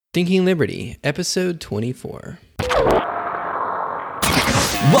Thinking Liberty, episode 24.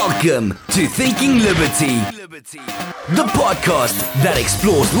 Welcome to Thinking Liberty, the podcast that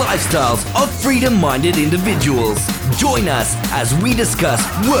explores lifestyles of freedom-minded individuals. Join us as we discuss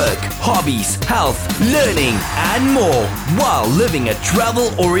work, hobbies, health, learning, and more while living a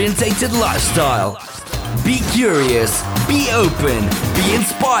travel-orientated lifestyle. Be curious, be open, be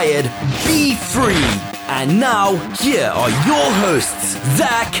inspired, be free. And now, here are your hosts,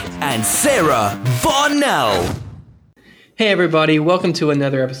 Zach and Sarah Varnell. Hey everybody, welcome to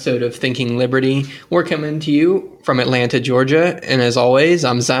another episode of Thinking Liberty. We're coming to you from Atlanta, Georgia, and as always,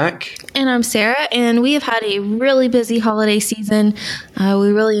 I'm Zach. And I'm Sarah, and we have had a really busy holiday season.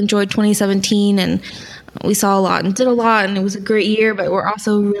 We really enjoyed 2017, and we saw a lot and did a lot, and it was a great year, but we're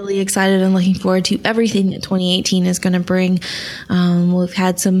also really excited and looking forward to everything that 2018 is going to bring. We've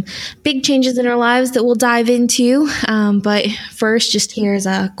had some big changes in our lives that we'll dive into, but first, just here's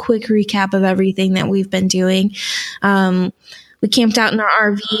a quick recap of everything that we've been doing. We camped out in our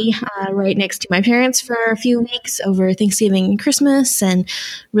RV right next to my parents for a few weeks over Thanksgiving and Christmas and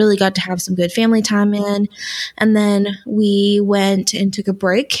really got to have some good family time in. And then we went and took a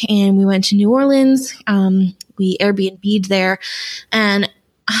break and we went to New Orleans. We Airbnb'd there, and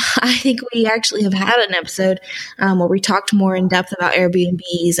I think we actually have had an episode where we talked more in depth about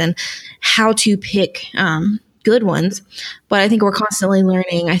Airbnbs and how to pick good ones. But I think we're constantly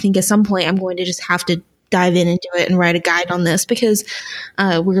learning. I think at some point I'm going to just have to dive in and do it and write a guide on this because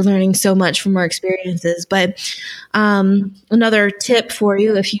we're learning so much from our experiences. But another tip for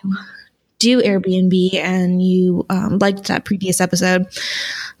you, if you do Airbnb and you liked that previous episode,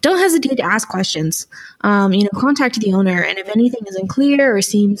 don't hesitate to ask questions. Contact the owner, and if anything is unclear or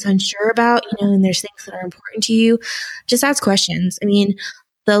seems unsure about, and there's things that are important to you, just ask questions. I mean,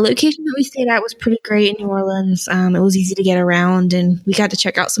 the location that we stayed at was pretty great in New Orleans. It was easy to get around, and we got to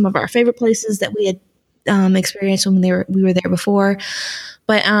check out some of our favorite places that we had experienced when we were there before.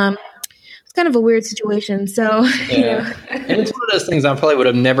 But it's kind of a weird situation. So, yeah. And it's one of those things I probably would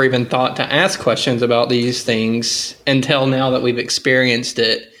have never even thought to ask questions about these things until now that we've experienced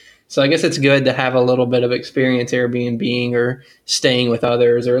it. So I guess it's good to have a little bit of experience Airbnb-ing or staying with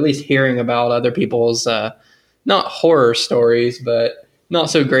others, or at least hearing about other people's, not horror stories, but not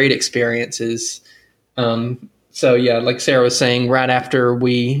so great experiences. So yeah, like Sarah was saying, right after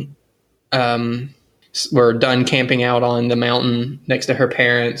we were done camping out on the mountain next to her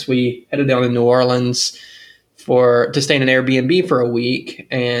parents, we headed down to New Orleans to stay in an Airbnb for a week.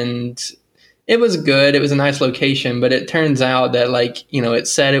 And it was good. It was a nice location, but it turns out that it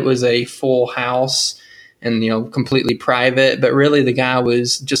said it was a full house and, completely private, but really the guy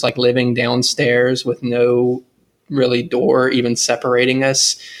was just living downstairs with no really door even separating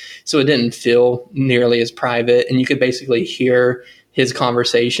us. So it didn't feel nearly as private, and you could basically hear his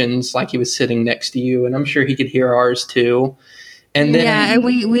conversations like he was sitting next to you, and I'm sure he could hear ours too. And then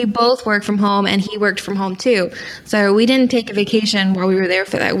we both work from home, and he worked from home too. So we didn't take a vacation while we were there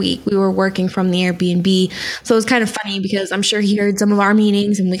for that week. We were working from the Airbnb. So it was kind of funny because I'm sure he heard some of our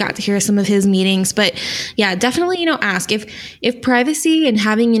meetings and we got to hear some of his meetings. But yeah, definitely, ask if privacy and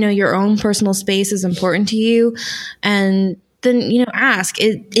having, your own personal space is important to you, and then, ask,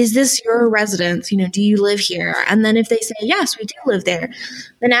 is this your residence? Do you live here? And then if they say, yes, we do live there,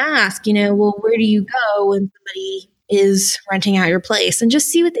 then ask, well, where do you go when somebody is renting out your place? And just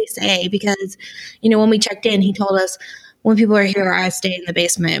see what they say. Because, when we checked in, he told us, when people are here, I stay in the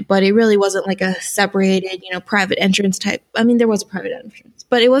basement. But it really wasn't like a separated, private entrance type. I mean, there was a private entrance,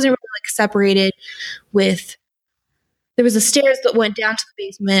 but it wasn't really separated with, there was a stairs that went down to the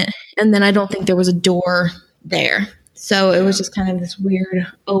basement. And then I don't think there was a door there. So it was just kind of this weird,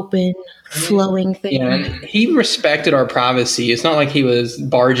 open, flowing thing. Yeah, and he respected our privacy. It's not like he was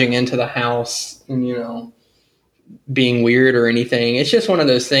barging into the house and, being weird or anything. It's just one of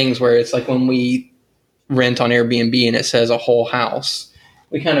those things where it's like when we rent on Airbnb and it says a whole house,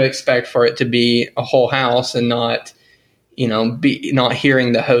 we kind of expect for it to be a whole house and not, not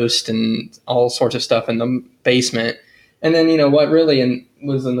hearing the host and all sorts of stuff in the basement. And then, what really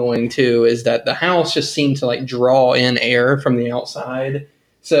was annoying too is that the house just seemed to draw in air from the outside.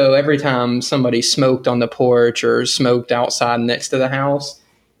 So every time somebody smoked on the porch or smoked outside next to the house,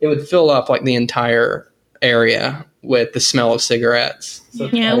 it would fill up the entire area with the smell of cigarettes. So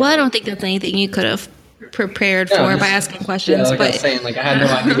I don't think that's anything you could have prepared for by asking questions. Yeah, I was saying, I had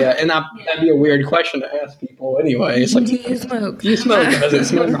no idea. And that'd be a weird question to ask people anyway. It's do you smoke? Do you smoke? Does it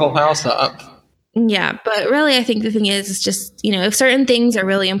smell your whole house up? Yeah, but really, I think the thing is just, if certain things are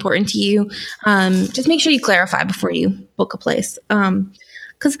really important to you, just make sure you clarify before you book a place.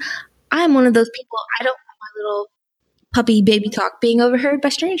 Because I'm one of those people, I don't want my little puppy baby talk being overheard by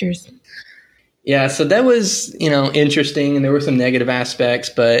strangers. Yeah, so that was, interesting, and there were some negative aspects,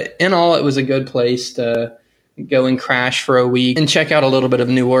 but in all, it was a good place to go and crash for a week and check out a little bit of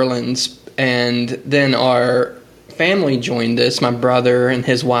New Orleans. And then our family joined us. My brother and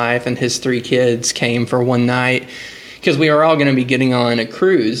his wife and his 3 kids came for one night because we were all going to be getting on a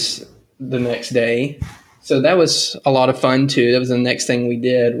cruise the next day. So that was a lot of fun too. That was the next thing we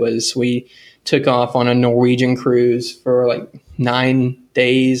did, was we took off on a Norwegian cruise for like 9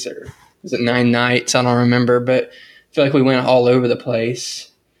 days, or was it 9 nights? I don't remember, but I feel like we went all over the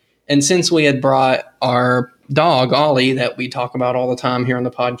place. And since we had brought our dog, Ollie, that we talk about all the time here on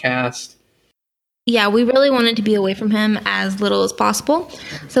the podcast. Yeah, we really wanted to be away from him as little as possible.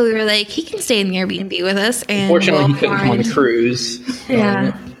 So we were like, he can stay in the Airbnb with us. And unfortunately, he couldn't come on the cruise.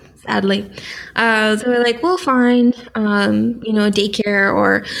 Yeah, sadly. So we're like, we'll find, a daycare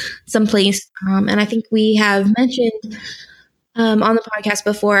or someplace. And I think we have mentioned on the podcast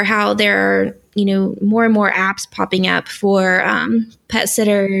before how there are, more and more apps popping up for pet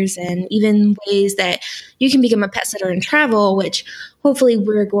sitters, and even ways that you can become a pet sitter and travel, which hopefully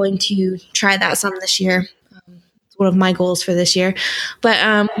we're going to try that some this year. It's one of my goals for this year.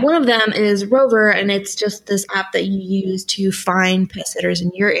 But one of them is Rover, and it's just this app that you use to find pet sitters in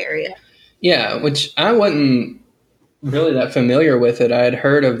your area. Yeah, which I wasn't really that familiar with it. I had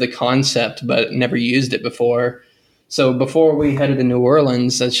heard of the concept, but never used it before. So before we headed to New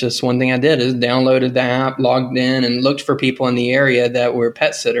Orleans, that's just one thing I did, is downloaded the app, logged in, and looked for people in the area that were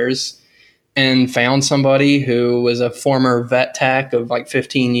pet sitters, and found somebody who was a former vet tech of like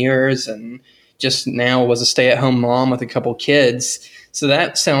 15 years and just now was a stay-at-home mom with a couple kids. So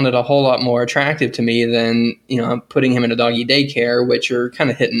that sounded a whole lot more attractive to me than, putting him in a doggy daycare, which are kind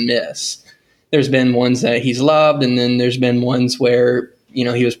of hit and miss. There's been ones that he's loved, and then there's been ones where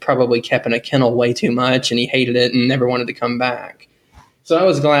he was probably kept in a kennel way too much and he hated it and never wanted to come back. So I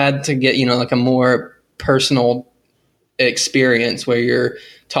was glad to get, like a more personal experience where you're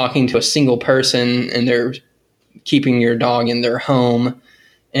talking to a single person and they're keeping your dog in their home.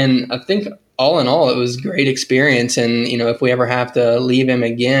 And I think all in all, it was a great experience. And, if we ever have to leave him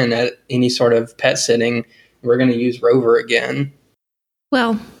again at any sort of pet sitting, we're going to use Rover again.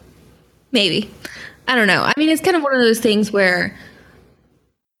 Well, maybe. I don't know. I mean, it's kind of one of those things where,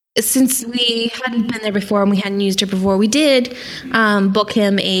 since we hadn't been there before and we hadn't used her before, we did book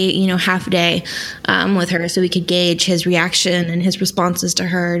him a half day with her, so we could gauge his reaction and his responses to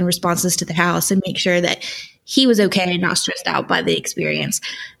her and responses to the house, and make sure that he was okay and not stressed out by the experience.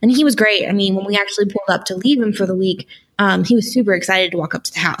 And he was great. I mean, when we actually pulled up to leave him for the week, he was super excited to walk up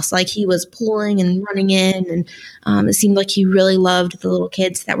to the house. Like, he was pulling and running in, and it seemed like he really loved the little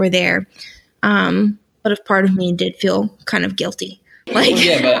kids that were there. But a part of me did feel kind of guilty. Like,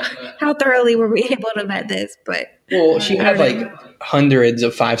 how thoroughly were we able to vet this? But she had like hundreds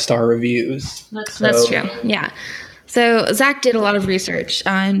of 5-star reviews. That's true. Yeah. So Zach did a lot of research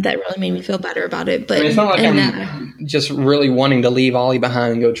that really made me feel better about it. But it's not like I'm just really wanting to leave Ollie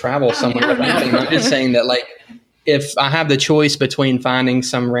behind and go travel somewhere without him. I'm just saying that, like, if I have the choice between finding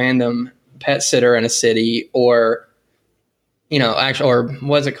some random pet sitter in a city, or or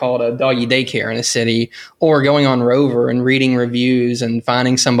what's it called, a doggy daycare in a city, or going on Rover and reading reviews and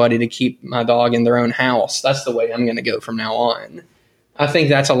finding somebody to keep my dog in their own house, that's the way I'm going to go from now on. I think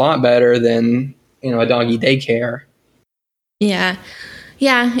that's a lot better than, a doggy daycare. Yeah.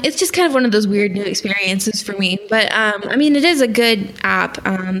 Yeah, it's just kind of one of those weird new experiences for me. But, I mean, it is a good app.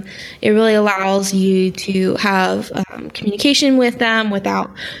 It really allows you to have communication with them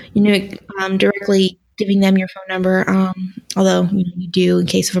without, directly giving them your phone number, although you do in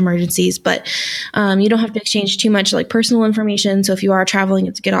case of emergencies, but you don't have to exchange too much like personal information. So if you are traveling,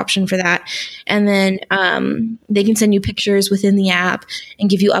 it's a good option for that. And then they can send you pictures within the app and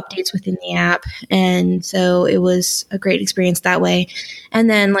give you updates within the app. And so it was a great experience that way. And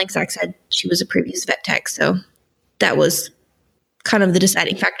then, like Zach said, she was a previous vet tech, so that was kind of the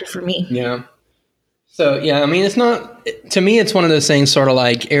deciding factor for me. Yeah. So, yeah, I mean, it's not, to me, it's one of those things sort of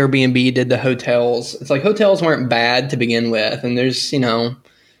like Airbnb did the hotels. It's like hotels weren't bad to begin with. And there's,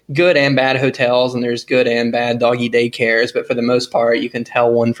 good and bad hotels, and there's good and bad doggy daycares. But for the most part, you can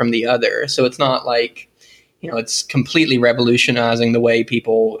tell one from the other. So it's not like, it's completely revolutionizing the way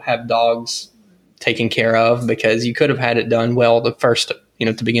people have dogs taken care of, because you could have had it done well the first,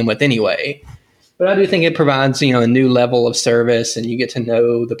 to begin with anyway. But I do think it provides, a new level of service, and you get to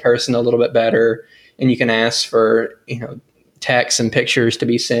know the person a little bit better. And you can ask for, texts and pictures to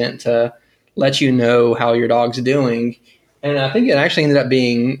be sent to let you know how your dog's doing. And I think it actually ended up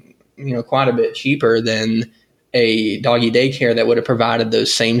being, quite a bit cheaper than a doggy daycare that would have provided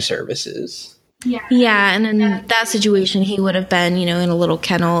those same services. Yeah, and in that situation, he would have been, in a little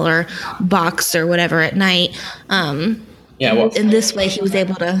kennel or box or whatever at night. Yeah, well, In this way, he was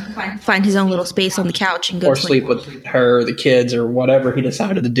able to find his own little space on the couch and go or to sleep with her, the kids, or whatever he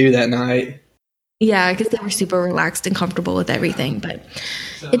decided to do that night. Yeah, because they were super relaxed and comfortable with everything. But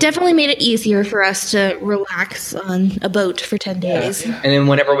it definitely made it easier for us to relax on a boat for 10 days. And then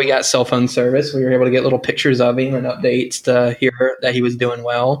whenever we got cell phone service, we were able to get little pictures of him and updates to hear that he was doing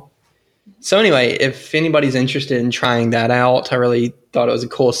well. So anyway, if anybody's interested in trying that out, I really thought it was a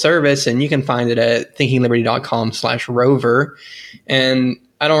cool service, and you can find it at thinkingliberty.com/rover. And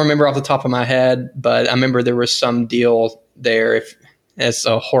I don't remember off the top of my head, but I remember there was some deal there. If it's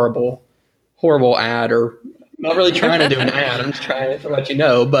a horrible ad, or I'm not really trying to do an ad, I'm just trying to let you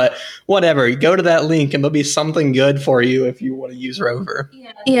know, but whatever, you go to that link and there'll be something good for you if you want to use Rover.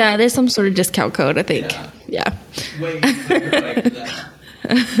 Yeah, there's some sort of discount code, I think. Yeah.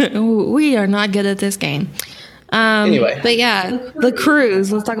 We are not good at this game. Anyway. But yeah, the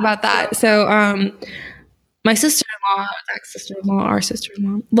cruise, let's talk about that. So, my sister-in-law, our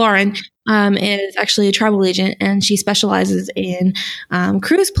sister-in-law, Lauren, is actually a travel agent, and she specializes in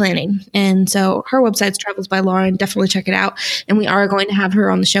cruise planning. And so her website's Travels by Lauren. Definitely check it out. And we are going to have her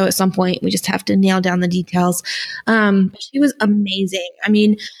on the show at some point. We just have to nail down the details. She was amazing. I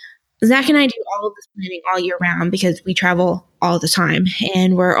mean, Zach and I do all of this planning all year round because we travel all the time,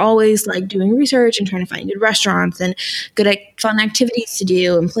 and we're always like doing research and trying to find good restaurants and good fun activities to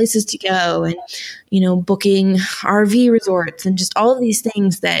do and places to go, and booking RV resorts and just all of these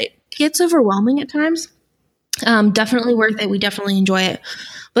things that gets overwhelming at times. Definitely worth it. We definitely enjoy it,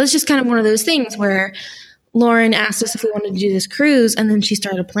 but it's just kind of one of those things where Lauren asked us if we wanted to do this cruise, and then she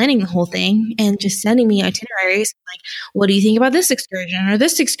started planning the whole thing and just sending me itineraries like, what do you think about this excursion or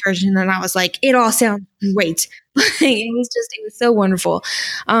this excursion? And I was like, it all sounds great. It was so wonderful.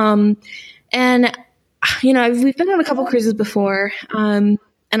 And we've been on a couple cruises before, and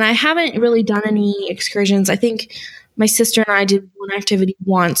I haven't really done any excursions. I think my sister and I did one activity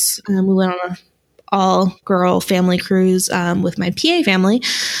once. We went on a all-girl family cruise with my PA family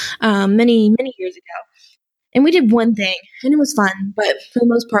many, many years ago. And we did one thing, and it was fun, but for the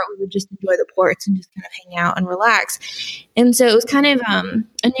most part, we would just enjoy the ports and just kind of hang out and relax. And so it was kind of a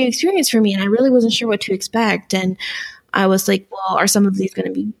new experience for me, and I really wasn't sure what to expect. And I was like, well, are some of these going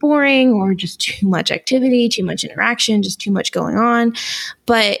to be boring or just too much activity, too much interaction, just too much going on?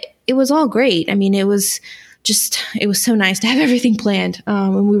 But it was all great. I mean, it was so nice to have everything planned,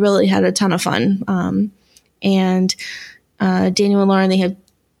 and we really had a ton of fun. And Daniel and Lauren, they have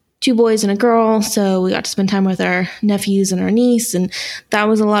 2 boys and a girl, so we got to spend time with our nephews and our niece, and that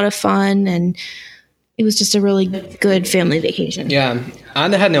was a lot of fun, and it was just a really good family vacation. Yeah,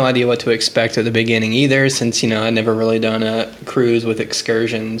 I had no idea what to expect at the beginning either, since I'd never really done a cruise with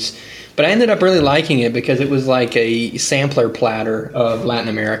excursions, but I ended up really liking it because it was like a sampler platter of Latin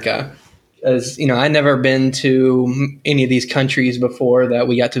America. As I'd never been to any of these countries before that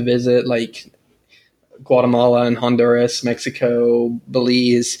we got to visit, like Guatemala and Honduras, Mexico,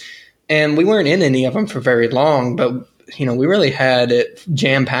 Belize, and we weren't in any of them for very long, but we really had it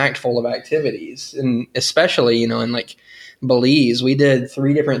jam-packed full of activities. And especially in like Belize, we did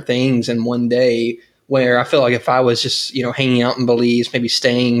 3 different things in one day, where I feel like if I was just hanging out in Belize, maybe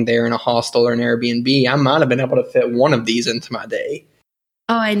staying there in a hostel or an Airbnb, I might have been able to fit one of these into my day.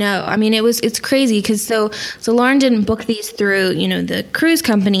 Oh, I know. I mean, it's crazy because so Lauren didn't book these through, the cruise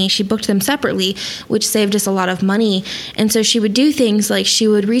company. She booked them separately, which saved us a lot of money. And so she would do things like she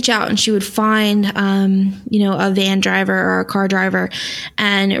would reach out and she would find, a van driver or a car driver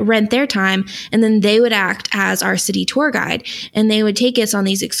and rent their time. And then they would act as our city tour guide, and they would take us on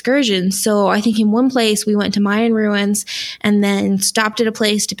these excursions. So I think in one place we went to Mayan ruins and then stopped at a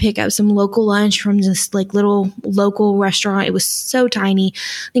place to pick up some local lunch from this like little local restaurant. It was so tiny.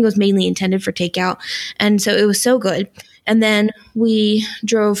 I think it was mainly intended for takeout. And so it was so good. And then we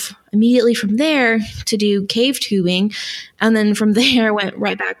drove immediately from there to do cave tubing. And then from there went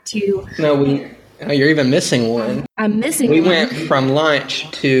right back to... No, you're even missing one. I'm missing one. We one. went from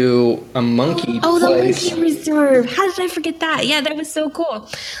lunch to a monkey place. Oh, the monkey reserve. How did I forget that? Yeah, that was so cool.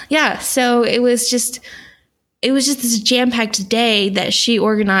 Yeah, so it was just this jam-packed day that she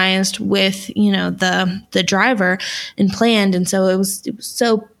organized with, the driver and planned. And so it was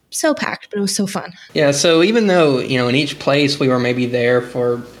so packed, but it was so fun. Yeah. So even though, in each place we were maybe there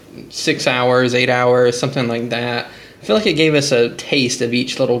for 6 hours, 8 hours, something like that, I feel like it gave us a taste of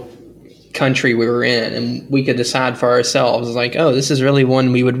each little country we were in, and we could decide for ourselves like, oh, this is really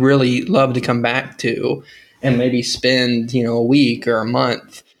one we would really love to come back to and maybe spend, a week or a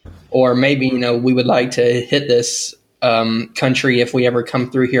month. Or maybe, we would like to hit this country if we ever come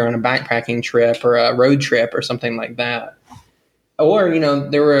through here on a backpacking trip or a road trip or something like that. Or,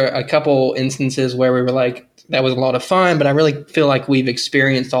 there were a couple instances where we were like, that was a lot of fun, but I really feel like we've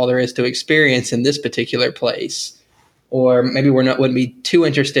experienced all there is to experience in this particular place. Or maybe wouldn't be too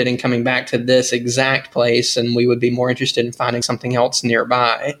interested in coming back to this exact place, and we would be more interested in finding something else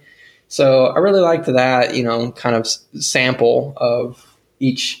nearby. So I really liked that, kind of sample of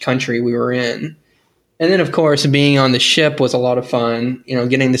each country we were in. And then, of course, being on the ship was a lot of fun,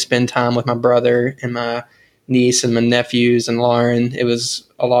 getting to spend time with my brother and my niece and my nephews and Lauren. It was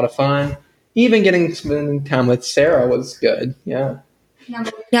a lot of fun. Even spending time with Sarah was good. Yeah.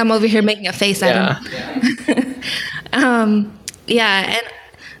 Yeah, I'm over here making a face at him. And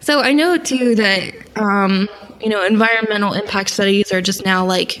so I know too that environmental impact studies are just now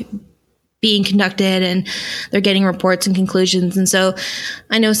like being conducted and they're getting reports and conclusions. And so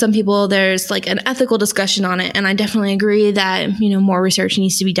I know some people, there's like an ethical discussion on it. And I definitely agree that, more research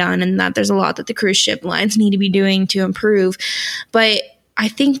needs to be done and that there's a lot that the cruise ship lines need to be doing to improve. But I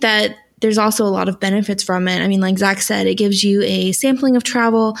think that there's also a lot of benefits from it. I mean, like Zach said, it gives you a sampling of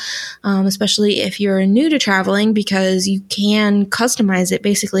travel, especially if you're new to traveling, because you can customize it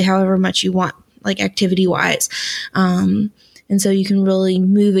basically however much you want, like activity wise. And so you can really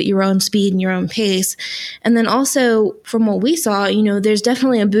move at your own speed and your own pace. And then also from what we saw, there's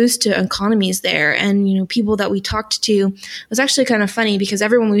definitely a boost to economies there. And, people that we talked to, it was actually kind of funny because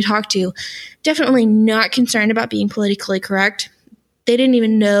everyone we talked to definitely not concerned about being politically correct. They didn't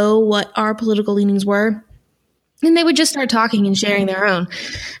even know what our political leanings were. And they would just start talking and sharing their own.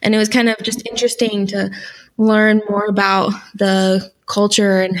 And it was kind of just interesting to learn more about the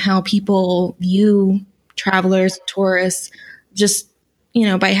culture and how people view travelers, tourists, just,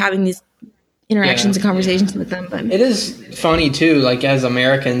 by having these interactions and conversations with them. But it is funny too, like as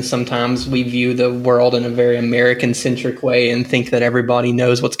Americans, sometimes we view the world in a very American-centric way and think that everybody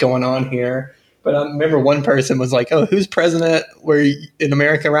knows what's going on here. But I remember one person was like, "Oh, who's president in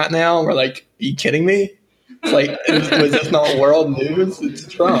America right now?" And we're like, "Are you kidding me?" It's like, was this not world news? It's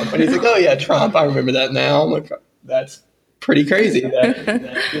Trump. And he's like, "Oh yeah, Trump. I remember that now." I'm like, "That's pretty crazy."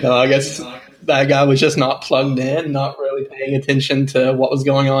 I guess that guy was just not plugged in, not really paying attention to what was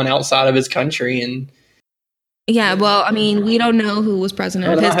going on outside of his country. And yeah, well, I mean, we don't know who was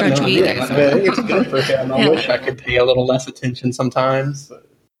president of his country either. So. I think it's good for him. I wish I could pay a little less attention sometimes. But.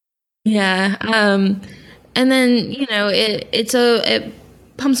 Yeah. And then, it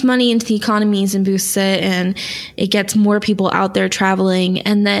pumps money into the economies and boosts it, and it gets more people out there traveling.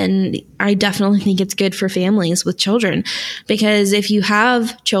 And then I definitely think it's good for families with children, because if you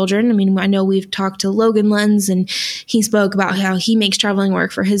have children, I mean, I know we've talked to Logan Lenz and he spoke about how he makes traveling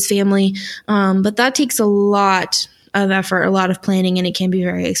work for his family. But that takes a lot of effort, a lot of planning, and it can be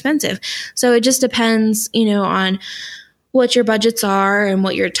very expensive. So it just depends, on what your budgets are and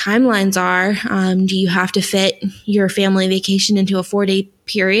what your timelines are. Do you have to fit your family vacation into a 4-day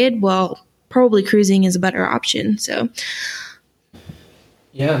period? Well, probably cruising is a better option. So,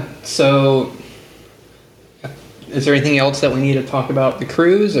 yeah. So, is there anything else that we need to talk about the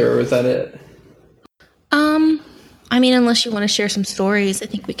cruise, or is that it? I mean, unless you want to share some stories, I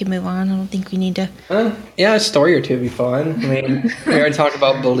think we can move on. I don't think we need to. Yeah, a story or two would be fun. I mean, we already talked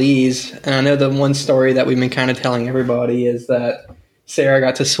about Belize, and I know the one story that we've been kind of telling everybody is that Sarah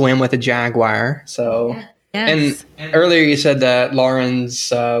got to swim with a jaguar. So, yes. And earlier you said that Lauren's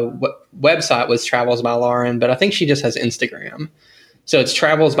website was Travels by Lauren, but I think she just has Instagram. So it's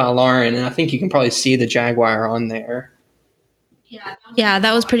Travels by Lauren, and I think you can probably see the jaguar on there. Yeah,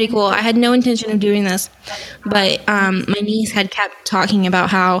 that was pretty cool. I had no intention of doing this, but my niece had kept talking about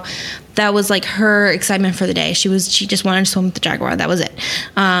how that was like her excitement for the day. She just wanted to swim with the jaguar. That was it.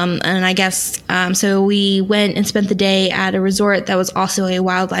 And I guess so we went and spent the day at a resort that was also a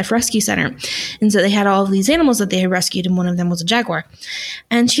wildlife rescue center. And so they had all of these animals that they had rescued, and one of them was a jaguar.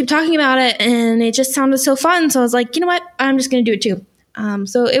 And she kept talking about it, and it just sounded so fun. So I was like, you know what? I'm just going to do it too.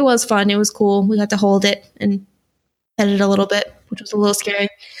 So it was fun. It was cool. We got to hold it and pet it a little bit, which was a little scary.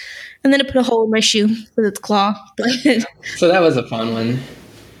 And then it put a hole in my shoe with its claw. So that was a fun one.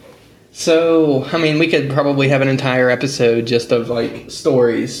 So, I mean, we could probably have an entire episode just of like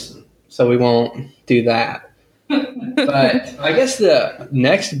stories, so we won't do that. But I guess the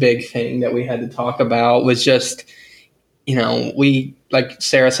next big thing that we had to talk about was just, we, like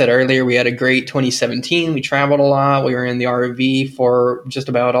Sarah said earlier, we had a great 2017. We traveled a lot. We were in the RV for just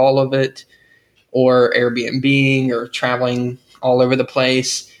about all of it, or Airbnb, or traveling all over the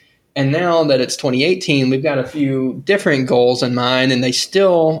place. And now that it's 2018, we've got a few different goals in mind, and they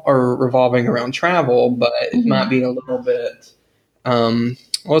still are revolving around travel, but it might be a little bit,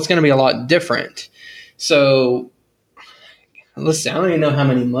 it's going to be a lot different. So listen, I don't even know how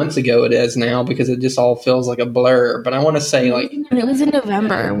many months ago it is now because it just all feels like a blur. But I want to say like, And it was in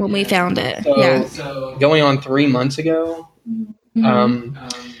November when we found it. so going on 3 months ago, Mhm.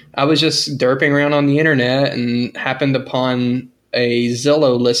 I was just derping around on the internet and happened upon a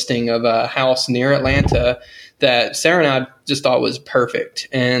Zillow listing of a house near Atlanta that Sarah and I just thought was perfect.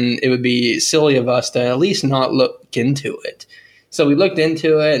 And it would be silly of us to at least not look into it. So we looked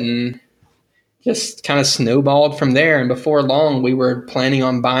into it and just kind of snowballed from there. And before long, we were planning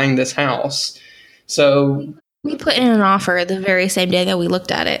on buying this house. So We put in an offer the very same day that we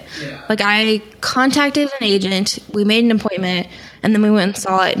looked at it. Like, I contacted an agent, we made an appointment, and then we went and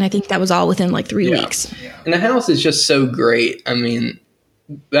saw it, and I think that was all within like 3 weeks. And the house is just so great. I mean,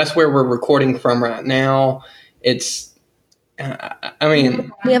 that's where we're recording from right now. It's, I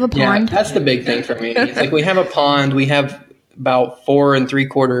mean, We have a yeah, pond. that's the big thing for me. It's like we have a pond. We have about 4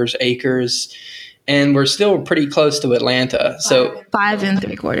 3/4 acres, and we're still pretty close to Atlanta. So 5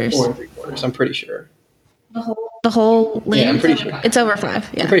 3/4. 4 3/4. I'm pretty sure. The whole land. Yeah, I'm pretty sure. It's over 5. I'm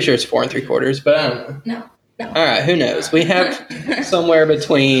Yeah. pretty sure it's 4 3/4, but I don't know. No. All right, who knows? We have somewhere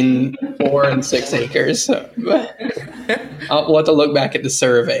between 4 and 6 acres. So, we'll have to look back at the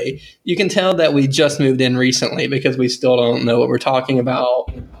survey. You can tell that we just moved in recently because we still don't know what we're talking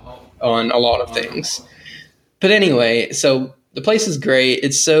about on a lot of things. But anyway, so the place is great.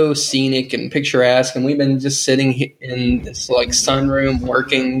 It's so scenic and picturesque, and we've been just sitting in this like sunroom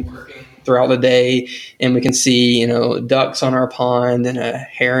working throughout the day, and we can see ducks on our pond and a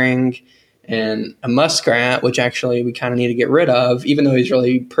herring and a muskrat, which actually we kind of need to get rid of, even though he's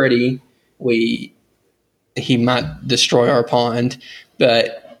really pretty. He might destroy our pond,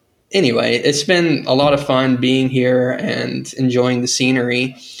 but anyway, it's been a lot of fun being here and enjoying the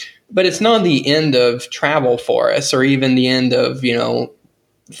scenery. But it's not the end of travel for us, or even the end of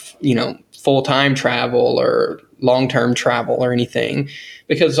full-time travel or long-term travel or anything,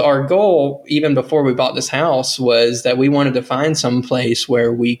 because our goal, even before we bought this house, was that we wanted to find some place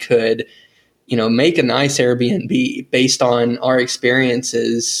where we could make a nice Airbnb based on our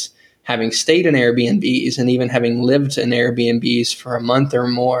experiences having stayed in Airbnbs and even having lived in Airbnbs for a month or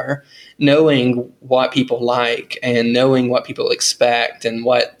more, knowing what people like and knowing what people expect and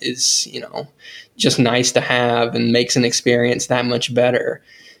what is, just nice to have and makes an experience that much better.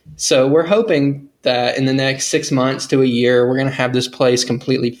 So we're hoping that in the next 6 months to a year, we're going to have this place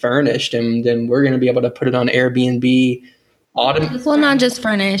completely furnished, and then we're going to be able to put it on Airbnb. Well, not just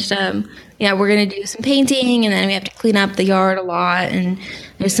furnished. We're going to do some painting, and then we have to clean up the yard a lot. And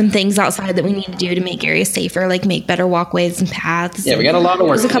there's some things outside that we need to do to make areas safer, like make better walkways and paths. Yeah, we got a lot of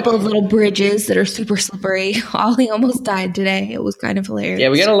work. There's a couple of little bridges that are super slippery. Ollie almost died today. It was kind of hilarious. Yeah,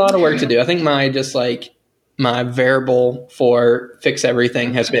 we got a lot of work to do. I think my variable for fix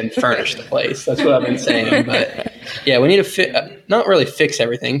everything has been furnish the place. That's what I've been saying. But yeah, we need to not really fix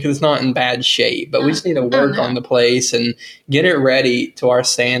everything because it's not in bad shape, but we just need to work on the place and get it ready to our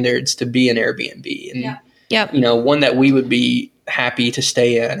standards to be an Airbnb. And, one that we would be happy to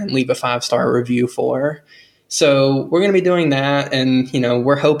stay in and leave a 5-star review for. So we're going to be doing that. And,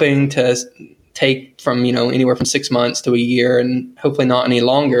 we're hoping to take from, anywhere from 6 months to a year and hopefully not any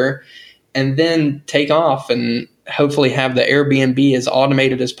longer, and then take off and hopefully have the Airbnb as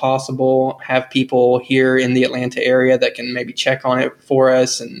automated as possible, have people here in the Atlanta area that can maybe check on it for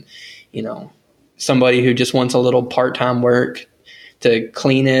us, and, somebody who just wants a little part-time work to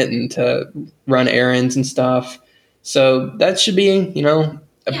clean it and to run errands and stuff. So that should be, and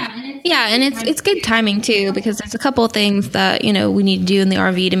it's good timing too, because there's a couple of things that, we need to do in the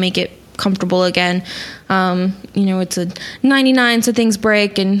RV to make it comfortable again. It's a 99, so things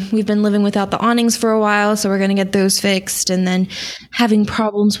break, and we've been living without the awnings for a while, so we're going to get those fixed, and then having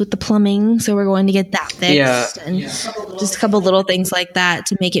problems with the plumbing, so we're going to get that fixed. Just a couple little things like that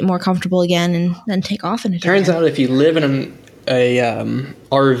to make it more comfortable again, and then take off in it. Turns out if you live in a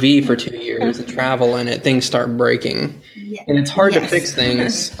RV for 2 years and travel in it, things start breaking. And it's hard to fix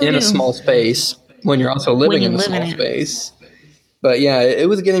things in a small space when you're also living in a small space. But yeah, it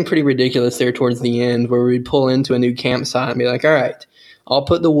was getting pretty ridiculous there towards the end, where we'd pull into a new campsite and be like, all right, I'll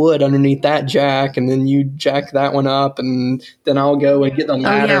put the wood underneath that jack, and then you jack that one up, and then I'll go and get the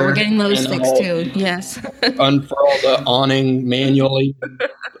ladder. Oh yeah, we're getting those fixed too. Yes. Unfurl the awning manually.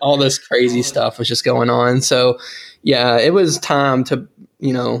 All this crazy stuff was just going on. So yeah, it was time to,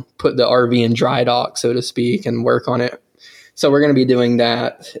 put the RV in dry dock, so to speak, and work on it. So we're going to be doing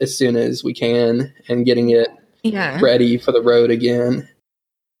that as soon as we can and getting it ready for the road again.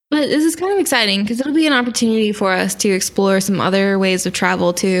 But this is kind of exciting because it'll be an opportunity for us to explore some other ways of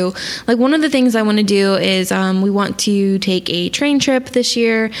travel too. Like one of the things I want to do is we want to take a train trip this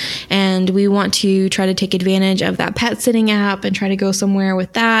year, and we want to try to take advantage of that pet sitting app and try to go somewhere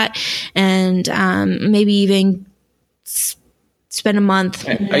with that, and maybe even spend a month.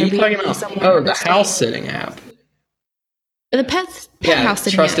 Are you talking about the house sitting app? The pet house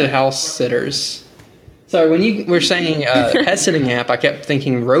sitting trusted app. house sitters. So when you were saying pet sitting app, I kept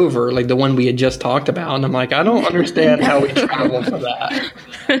thinking Rover, like the one we had just talked about, and I'm like, I don't understand how we travel for that.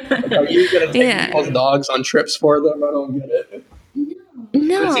 Like, are you going to take people's dogs on trips for them? I don't get it.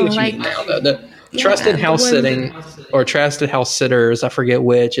 No, I see what you mean now, though. The trusted house sitting or trusted house sitters, I forget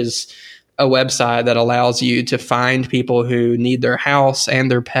which, is a website that allows you to find people who need their house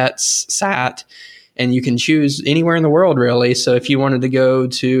and their pets sat. And you can choose anywhere in the world, really. So if you wanted to go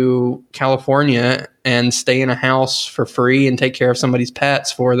to California and stay in a house for free and take care of somebody's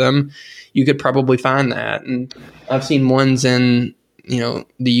pets for them, you could probably find that. And I've seen ones in,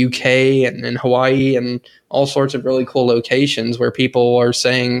 the UK and in Hawaii and all sorts of really cool locations where people are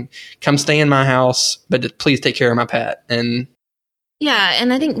saying, come stay in my house, but please take care of my pet. And yeah,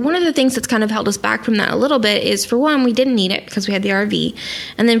 and I think one of the things that's kind of held us back from that a little bit is, for one, we didn't need it because we had the RV.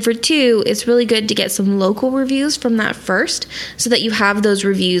 And then for two, it's really good to get some local reviews from that first so that you have those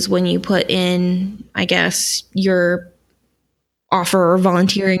reviews when you put in, I guess, your offer or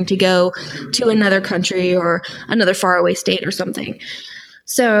volunteering to go to another country or another faraway state or something.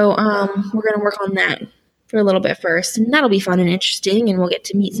 So we're going to work on that for a little bit first, and that'll be fun and interesting, and we'll get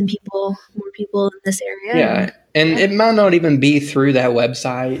to meet more people in this area. Yeah. And it might not even be through that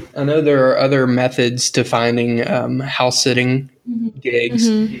website. I know there are other methods to finding house sitting gigs.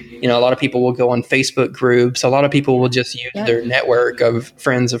 A lot of people will go on Facebook groups. A lot of people will just use their network of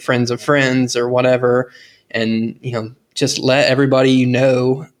friends of friends of friends or whatever. And, just let everybody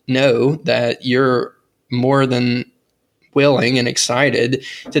know that you're more than willing and excited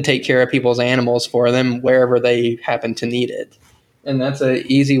to take care of people's animals for them wherever they happen to need it. And that's an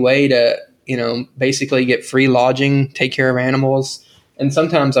easy way to basically get free lodging, take care of animals. And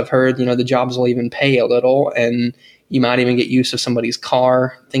sometimes I've heard, the jobs will even pay a little, and you might even get use of somebody's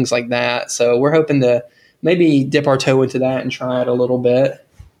car, things like that. So we're hoping to maybe dip our toe into that and try it a little bit.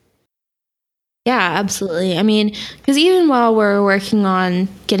 Yeah, absolutely. I mean, because even while we're working on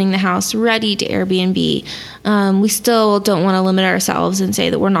getting the house ready to Airbnb, we still don't want to limit ourselves and say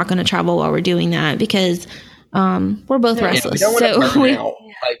that we're not going to travel while we're doing that, because we're both restless. We don't want to burn out.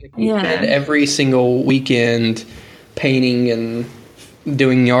 Like, if we spend every single weekend painting and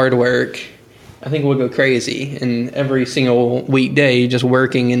doing yard work, I think we'll go crazy. And every single weekday just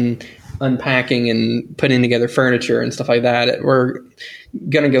working and unpacking and putting together furniture and stuff like that, we're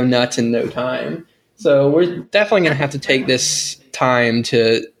going to go nuts in no time. So we're definitely going to have to take this time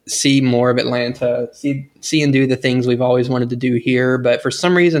to see more of Atlanta, see and do the things we've always wanted to do here, but for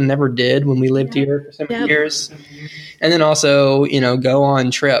some reason never did when we lived here for so many years. And then also, go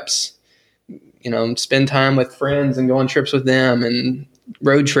on trips, spend time with friends and go on trips with them and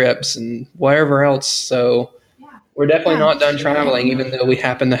road trips and whatever else. So we're definitely not done traveling, even though we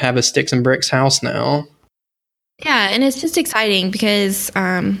happen to have a sticks and bricks house now. Yeah, and it's just exciting because,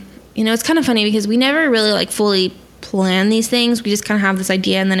 it's kind of funny because we never really fully plan these things. We just kind of have this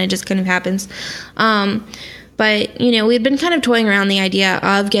idea and then it just kind of happens. But, we've been kind of toying around the idea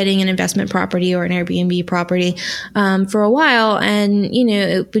of getting an investment property or an Airbnb property for a while. And,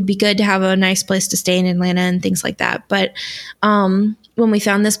 it would be good to have a nice place to stay in Atlanta and things like that. But when we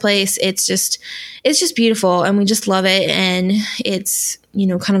found this place, it's just beautiful and we just love it. And it's,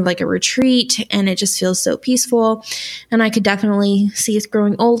 kind of like a retreat, and it just feels so peaceful. And I could definitely see us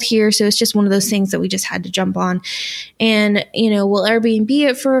growing old here. So it's just one of those things that we just had to jump on. And, we'll Airbnb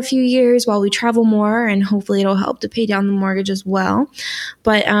it for a few years while we travel more, and hopefully it'll help to pay down the mortgage as well.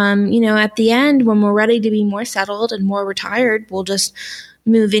 But, at the end, when we're ready to be more settled and more retired, we'll just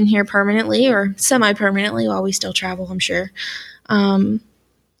move in here permanently or semi-permanently while we still travel, I'm sure.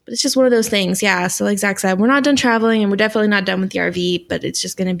 But it's just one of those things. Yeah. So like Zach said, we're not done traveling, and we're definitely not done with the RV, but it's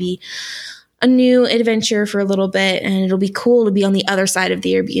just going to be a new adventure for a little bit. And it'll be cool to be on the other side of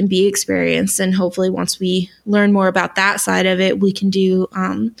the Airbnb experience. And hopefully once we learn more about that side of it, we can do,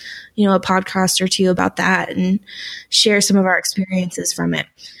 a podcast or two about that and share some of our experiences from it.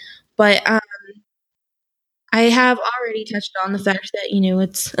 But, I have already touched on the fact that,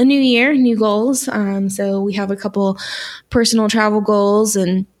 it's a new year, new goals. So we have a couple personal travel goals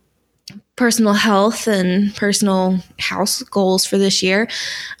and personal health and personal house goals for this year.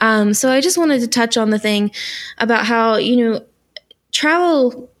 So I just wanted to touch on the thing about how,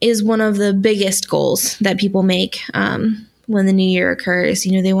 travel is one of the biggest goals that people make when the new year occurs.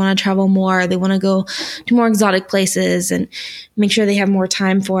 They want to travel more. They want to go to more exotic places and make sure they have more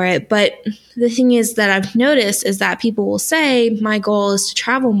time for it. But the thing is that I've noticed is that people will say, my goal is to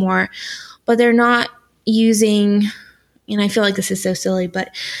travel more, but they're not using, and I feel like this is so silly, but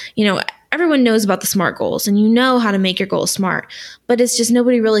everyone knows about the SMART goals and how to make your goals SMART, but it's just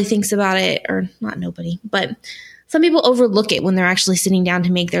nobody really thinks about it, or not nobody, but some people overlook it when they're actually sitting down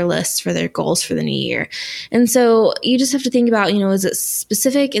to make their lists for their goals for the new year. And so you just have to think about, is it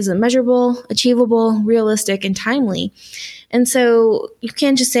specific? Is it measurable, achievable, realistic, and timely? And so you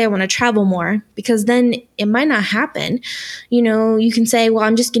can't just say, I want to travel more, because then it might not happen. You can say, well,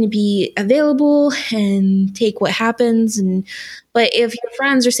 I'm just going to be available and take what happens. But if your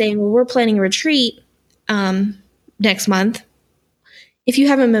friends are saying, well, we're planning a retreat next month, if you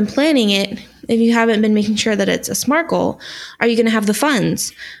haven't been planning it, if you haven't been making sure that it's a SMART goal, are you going to have the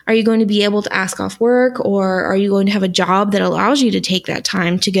funds? Are you going to be able to ask off work, or are you going to have a job that allows you to take that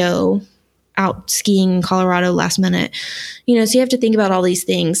time to go out skiing in Colorado last minute? So you have to think about all these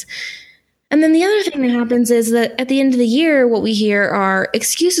things. And then the other thing that happens is that at the end of the year, what we hear are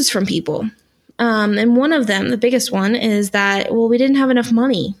excuses from people. And one of them, the biggest one, is that, well, we didn't have enough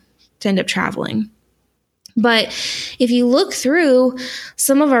money to end up traveling. But if you look through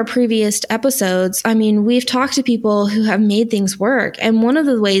some of our previous episodes, we've talked to people who have made things work. And one of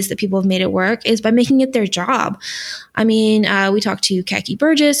the ways that people have made it work is by making it their job. We talked to Kaki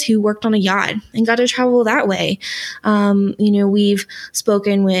Burgess, who worked on a yacht and got to travel that way. We've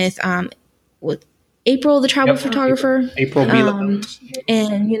spoken with April, the travel photographer. April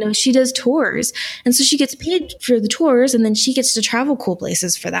and, she does tours. And so she gets paid for the tours, and then she gets to travel cool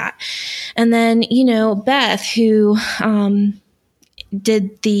places for that. And then, Beth, who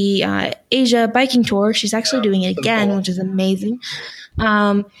did the Asia biking tour, she's actually doing it again, which is amazing.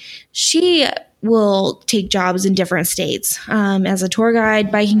 She will take jobs in different states as a tour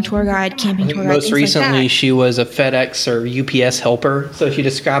guide, biking tour guide, camping tour guide. Most recently, she was a FedEx or UPS helper. So she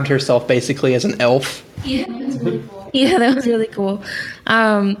described herself basically as an elf. Yeah, that's really cool. Yeah, that was really cool.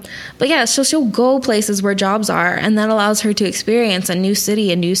 But yeah, so she'll go places where jobs are, and that allows her to experience a new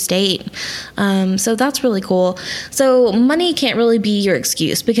city, a new state. So that's really cool. So money can't really be your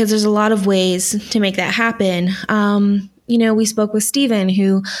excuse, because there's a lot of ways to make that happen. We spoke with Steven,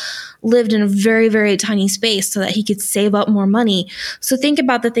 who lived in a very, very tiny space so that he could save up more money. So think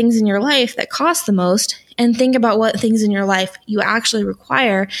about the things in your life that cost the most, and think about what things in your life you actually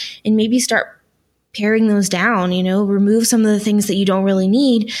require, and maybe start paring those down, remove some of the things that you don't really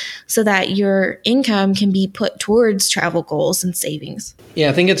need, so that your income can be put towards travel goals and savings. Yeah,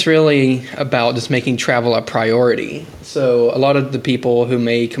 I think it's really about just making travel a priority. So a lot of the people who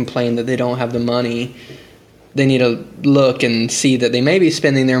may complain that they don't have the money, they need to look and see that they may be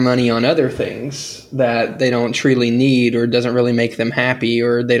spending their money on other things that they don't truly need, or doesn't really make them happy,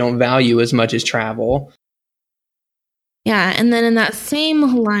 or they don't value as much as travel. Yeah, and then in that same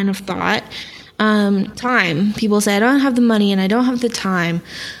line of thought, time. People say, I don't have the money and I don't have the time.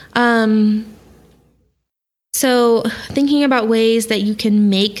 So thinking about ways that you can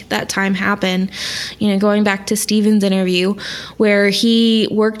make that time happen, going back to Steven's interview, where he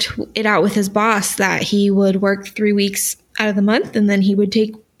worked it out with his boss that he would work 3 weeks out of the month, and then he would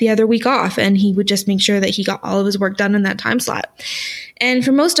take the other week off, and he would just make sure that he got all of his work done in that time slot. And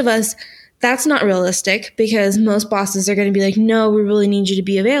for most of us, that's not realistic, because most bosses are going to be like, no, we really need you to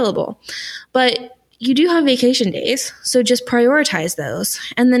be available. But you do have vacation days, so just prioritize those.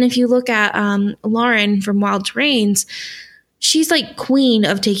 And then if you look at Lauren from Wild Terrains, she's like queen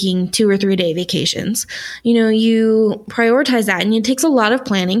of taking 2 or 3 day vacations. You prioritize that, and it takes a lot of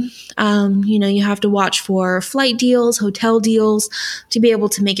planning. You have to watch for flight deals, hotel deals to be able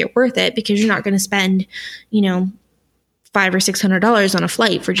to make it worth it, because you're not going to spend, $500 or $600 on a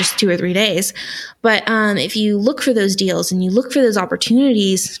flight for just 2 or 3 days. But if you look for those deals and you look for those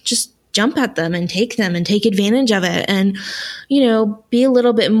opportunities, just jump at them and take advantage of it, and, be a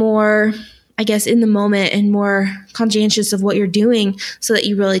little bit more, I guess, in the moment and more conscientious of what you're doing, so that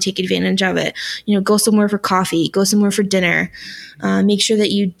you really take advantage of it. Go somewhere for coffee, go somewhere for dinner, make sure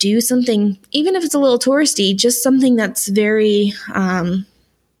that you do something, even if it's a little touristy, just something that's very, I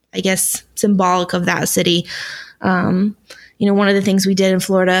guess, symbolic of that city. One of the things we did in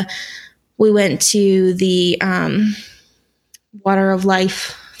Florida, we went to the Water of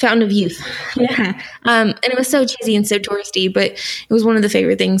Life, Fountain of Youth. Yeah. And it was so cheesy and so touristy, but it was one of the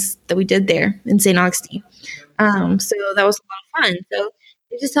favorite things that we did there in St. Augustine. So that was a lot of fun. So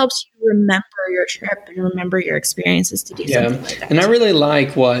it just helps you remember your trip and remember your experiences to do something like that. And I really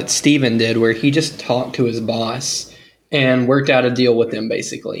like what Steven did, where he just talked to his boss and worked out a deal with them,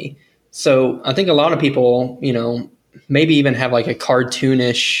 basically. So I think a lot of people, maybe even have like a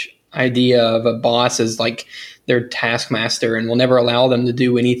cartoonish idea of a boss as like their taskmaster and will never allow them to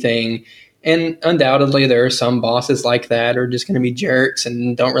do anything. And undoubtedly, there are some bosses like that are just going to be jerks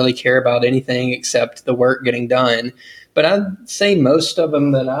and don't really care about anything except the work getting done. But I'd say most of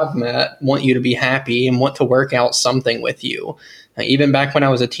them that I've met want you to be happy and want to work out something with you. Even back when I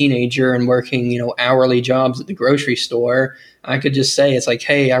was a teenager and working, hourly jobs at the grocery store, I could just say, it's like,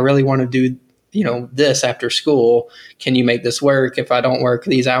 hey, I really want to do, this after school. Can you make this work if I don't work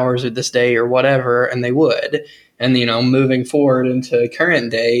these hours or this day or whatever? And they would. And, moving forward into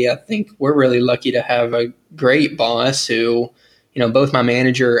current day, I think we're really lucky to have a great boss who, both my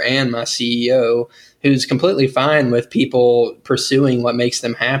manager and my CEO, who's completely fine with people pursuing what makes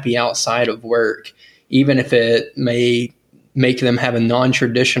them happy outside of work, even if it may make them have a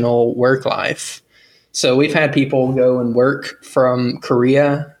non-traditional work life. So we've had people go and work from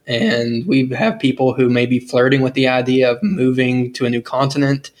Korea, and we have people who may be flirting with the idea of moving to a new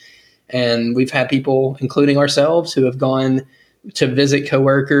continent. And we've had people, including ourselves, who have gone to visit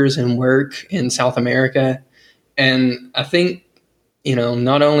coworkers and work in South America. And I think,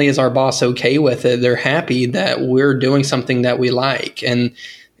 not only is our boss okay with it, they're happy that we're doing something that we like. And,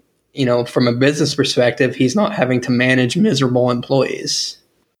 from a business perspective, he's not having to manage miserable employees.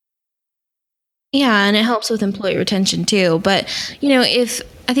 Yeah, and it helps with employee retention too. But, if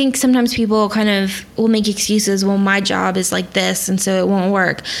I think sometimes people kind of will make excuses, well, my job is like this, and so it won't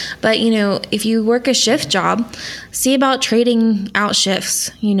work. But, if you work a shift job, see about trading out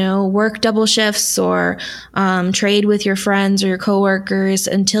shifts, work double shifts or trade with your friends or your coworkers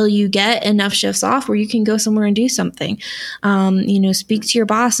until you get enough shifts off where you can go somewhere and do something. Speak to your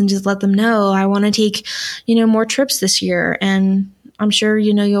boss and just let them know, I want to take, more trips this year. And I'm sure,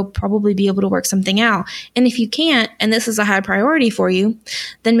 you'll probably be able to work something out. And if you can't, and this is a high priority for you,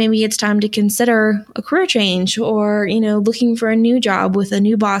 then maybe it's time to consider a career change or, looking for a new job with a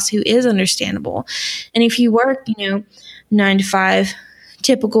new boss who is understandable. And if you work, 9 to 5,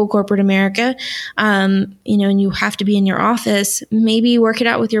 typical corporate America, and you have to be in your office, maybe work it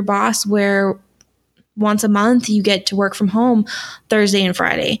out with your boss where once a month you get to work from home Thursday and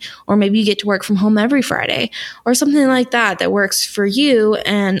Friday, or maybe you get to work from home every Friday or something like that works for you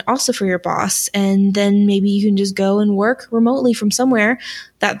and also for your boss. And then maybe you can just go and work remotely from somewhere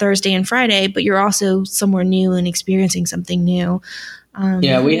that Thursday and Friday, but you're also somewhere new and experiencing something new.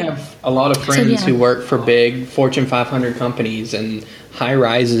 We have a lot of friends who work for big Fortune 500 companies and high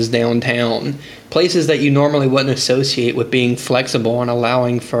rises downtown, places that you normally wouldn't associate with being flexible and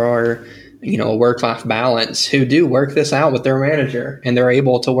allowing for a work-life balance, who do work this out with their manager, and they're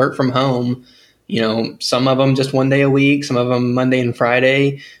able to work from home, some of them just one day a week, some of them Monday and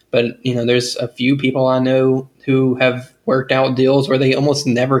Friday. But, there's a few people I know who have worked out deals where they almost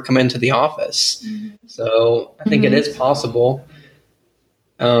never come into the office. Mm-hmm. So I think it is possible.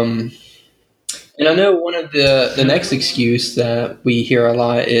 And I know one of the next excuse that we hear a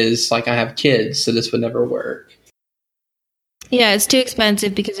lot is like, I have kids, so this would never work. Yeah, it's too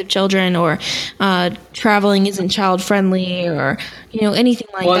expensive because of children, or traveling isn't child friendly, or anything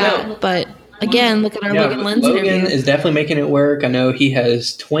like that. No. But again, look at our Logan Lenz interview. Logan is definitely making it work. I know he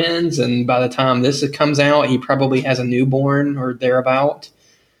has twins, and by the time this comes out, he probably has a newborn or thereabout.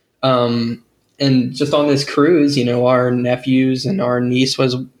 And just on this cruise, our nephews and our niece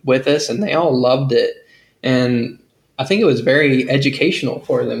was with us, and they all loved it. And I think it was very educational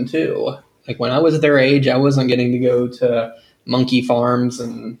for them too. Like when I was their age, I wasn't getting to go to monkey farms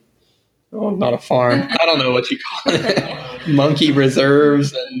and not a farm. I don't know what you call it. Monkey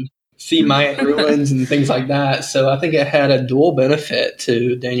reserves and see Mayan ruins and things like that. So I think it had a dual benefit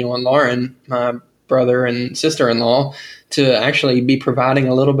to Daniel and Lauren, my brother and sister-in-law, to actually be providing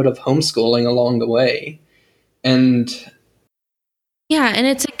a little bit of homeschooling along the way. And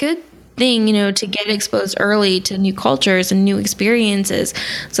it's a good thing, to get exposed early to new cultures and new experiences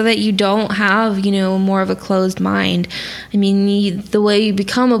so that you don't have, more of a closed mind. I mean, the way you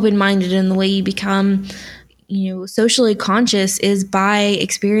become open-minded and the way you become, socially conscious is by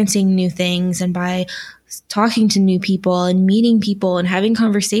experiencing new things and by talking to new people and meeting people and having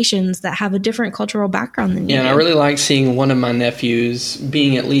conversations that have a different cultural background than you. Yeah, and I really like seeing one of my nephews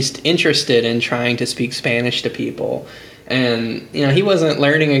being at least interested in trying to speak Spanish to people. And, he wasn't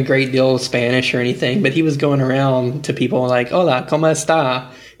learning a great deal of Spanish or anything, but he was going around to people like, hola, ¿cómo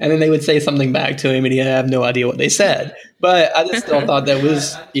está? And then they would say something back to him and he'd have no idea what they said. But I just still thought that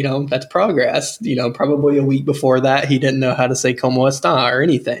was, that's progress. Probably a week before that, he didn't know how to say ¿cómo está? Or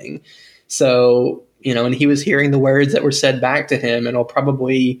anything. So, and he was hearing the words that were said back to him, and it'll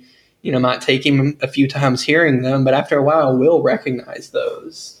probably, might take him a few times hearing them, but after a while will recognize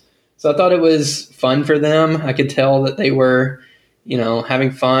those. So I thought it was fun for them. I could tell that they were,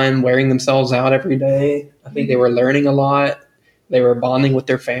 having fun, wearing themselves out every day. I think they were learning a lot. They were bonding with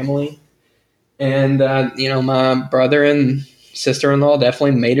their family. And, my brother and sister-in-law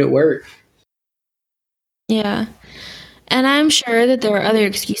definitely made it work. Yeah. And I'm sure that there are other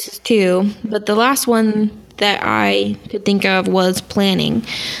excuses too, but the last one that I could think of was planning.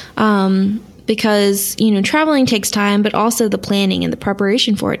 Because, traveling takes time, but also the planning and the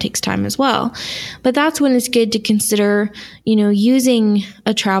preparation for it takes time as well. But that's when it's good to consider, using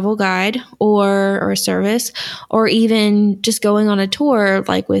a travel guide or a service, or even just going on a tour,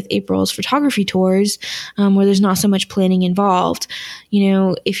 like with April's photography tours, where there's not so much planning involved.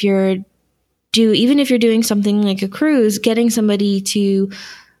 Even if you're doing something like a cruise, getting somebody to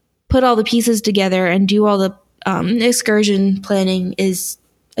put all the pieces together and do all the excursion planning is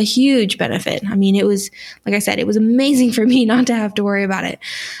a huge benefit. I mean, it was, like I said, it was amazing for me not to have to worry about it.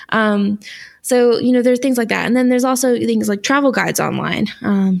 So, there's things like that. And then there's also things like travel guides online,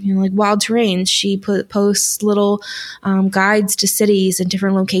 like Wild Terrains. She posts little guides to cities and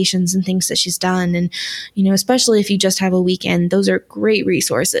different locations and things that she's done. And, especially if you just have a weekend, those are great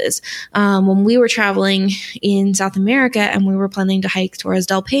resources. When we were traveling in South America and we were planning to hike Torres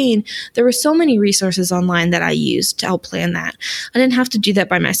del Paine, there were so many resources online that I used to help plan that. I didn't have to do that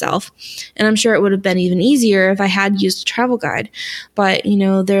by myself. And I'm sure it would have been even easier if I had used a travel guide. But,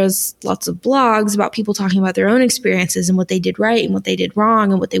 there's lots of blogs about people talking about their own experiences and what they did right and what they did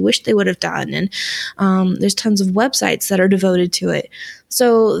wrong and what they wish they would have done. And there's tons of websites that are devoted to it.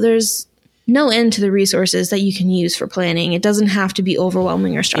 So there's no end to the resources that you can use for planning. It doesn't have to be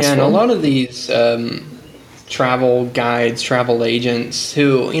overwhelming or stressful. Yeah, and a lot of these travel guides, travel agents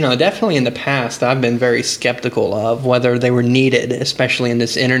who, definitely in the past I've been very skeptical of whether they were needed, especially in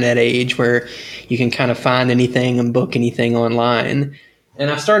this internet age where you can kind of find anything and book anything online. And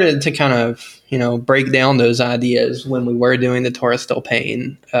I started to kind of, break down those ideas when we were doing the Torres del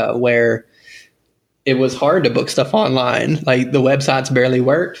Paine, where it was hard to book stuff online. Like the websites barely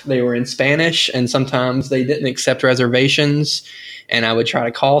worked. They were in Spanish and sometimes they didn't accept reservations. And I would try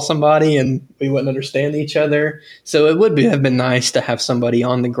to call somebody and we wouldn't understand each other. So it would have been nice to have somebody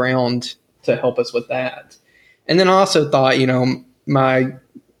on the ground to help us with that. And then I also thought, my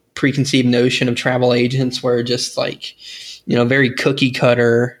preconceived notion of travel agents were just like, very cookie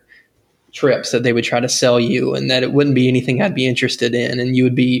cutter trips that they would try to sell you and that it wouldn't be anything I'd be interested in. And you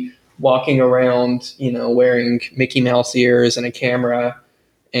would be walking around, wearing Mickey Mouse ears and a camera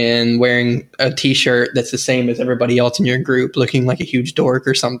and wearing a t-shirt that's the same as everybody else in your group, looking like a huge dork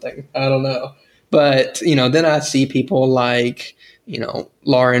or something. I don't know. But, then I see people like,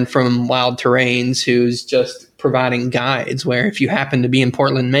 Lauren from Wild Terrains, who's just providing guides where if you happen to be in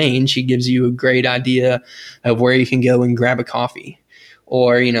Portland, Maine, she gives you a great idea of where you can go and grab a coffee.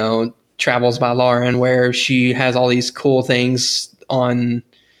 Or, Travels by Lauren, where she has all these cool things on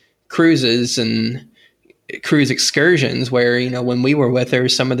cruises and cruise excursions where, when we were with her,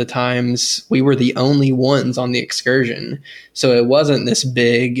 some of the times we were the only ones on the excursion. So it wasn't this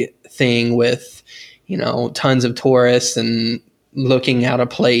big thing with, tons of tourists and looking out of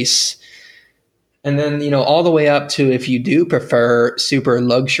place. And then, all the way up to if you do prefer super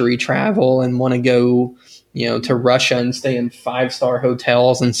luxury travel and want to go, to Russia and stay in 5-star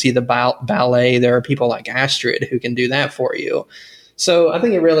hotels and see the ballet, there are people like Astrid who can do that for you. So I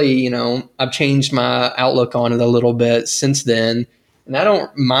think it really, I've changed my outlook on it a little bit since then. And I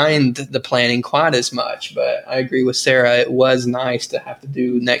don't mind the planning quite as much, but I agree with Sarah. It was nice to have to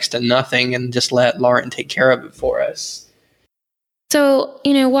do next to nothing and just let Lauren take care of it for us. So,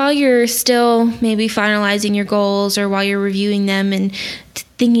 while you're still maybe finalizing your goals or while you're reviewing them and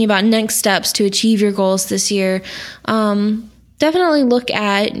thinking about next steps to achieve your goals this year, definitely look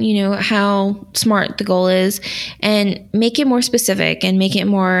at, how smart the goal is and make it more specific and make it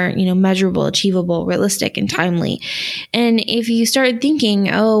more, measurable, achievable, realistic, and timely. And if you start thinking,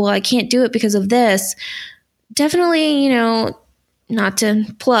 oh, well, I can't do it because of this, definitely, not to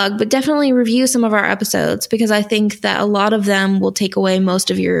plug, but definitely review some of our episodes because I think that a lot of them will take away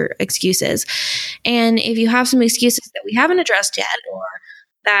most of your excuses. And if you have some excuses that we haven't addressed yet or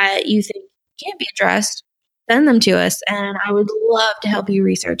that you think can't be addressed, send them to us. And I would love to help you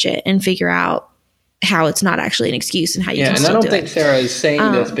research it and figure out how it's not actually an excuse and how you can still do it. Yeah, and I don't think Sarah is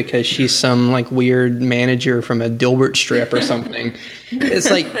saying this because she's some like weird manager from a Dilbert strip or something. It's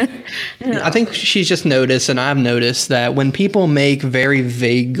like, I think she's just noticed, and I've noticed that when people make very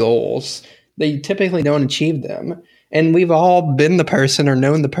vague goals, they typically don't achieve them. And we've all been the person or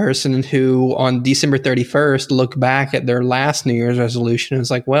known the person who on December 31st looked back at their last New Year's resolution and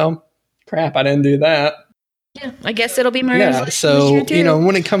was like, well, crap, I didn't do that. Yeah, I guess it'll be my Yeah. resolution this So, year, too.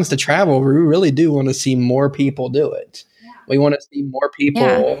 when it comes to travel, we really do want to see more people do it. We want to see more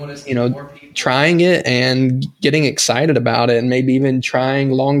people, trying it and getting excited about it, and maybe even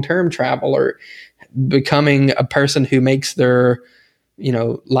trying long-term travel or becoming a person who makes their,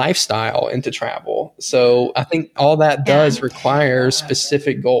 lifestyle into travel. So I think all that does require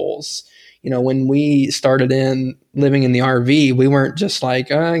specific goals. When we started in living in the RV, we weren't just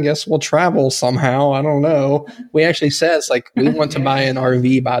like, I guess we'll travel somehow. I don't know. We actually said, it's like, we want to buy an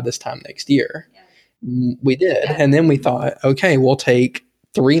RV by this time next year. We did. And then we thought, okay, we'll take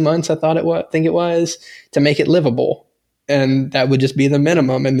 3 months, think it was, to make it livable. And that would just be the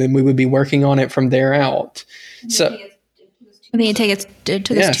minimum. And then we would be working on it from there out. So I think it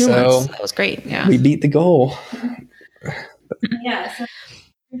took us 2 months. That was great. Yeah. We beat the goal.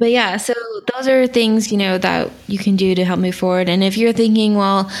 So those are things, that you can do to help move forward. And if you're thinking,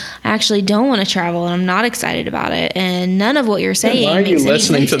 well, I actually don't want to travel and I'm not excited about it, and none of what you're saying why are you makes any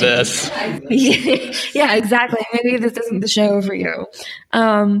listening to sense. this? Yeah, exactly. Maybe this isn't the show for you.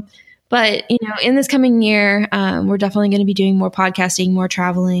 But, in this coming year, we're definitely going to be doing more podcasting, more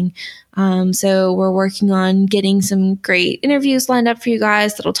traveling. So we're working on getting some great interviews lined up for you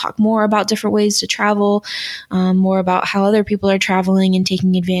guys that'll talk more about different ways to travel, more about how other people are traveling and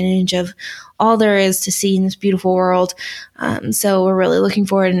taking advantage of all there is to see in this beautiful world. So we're really looking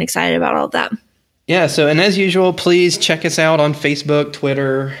forward and excited about all of that. Yeah. So, and as usual, please check us out on Facebook,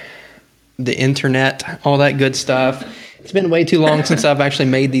 Twitter, the internet, all that good stuff. It's been way too long since I've actually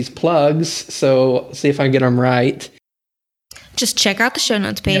made these plugs, so see if I get them right. Just check out the show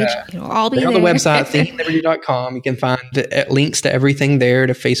notes page. Yeah. It'll all be They're there. on the website, thinkingliberty.com. You can find links to everything there,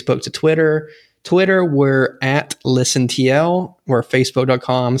 to Facebook, to Twitter. Twitter, we're at ListenTL. We're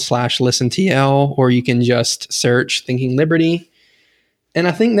facebook.com/ListenTL, or you can just search Thinking Liberty. And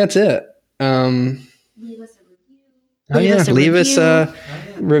I think that's it. Leave us a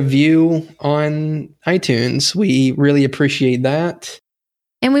review on iTunes. We really appreciate that.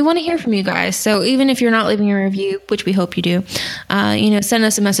 And we want to hear from you guys. So even if you're not leaving a review, which we hope you do, send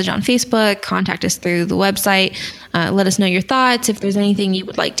us a message on Facebook, contact us through the website, let us know your thoughts. If there's anything you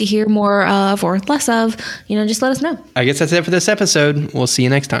would like to hear more of or less of, just let us know. I guess that's it for this episode. We'll see you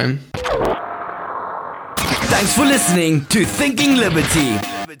next time. Thanks for listening to Thinking Liberty.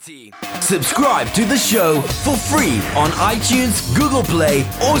 Subscribe to the show for free on iTunes, Google Play,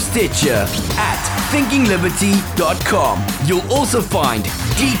 or Stitcher at thinkingliberty.com. You'll also find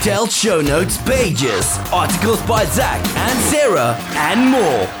detailed show notes pages, articles by Zach and Sarah, and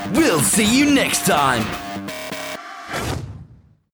more. We'll see you next time.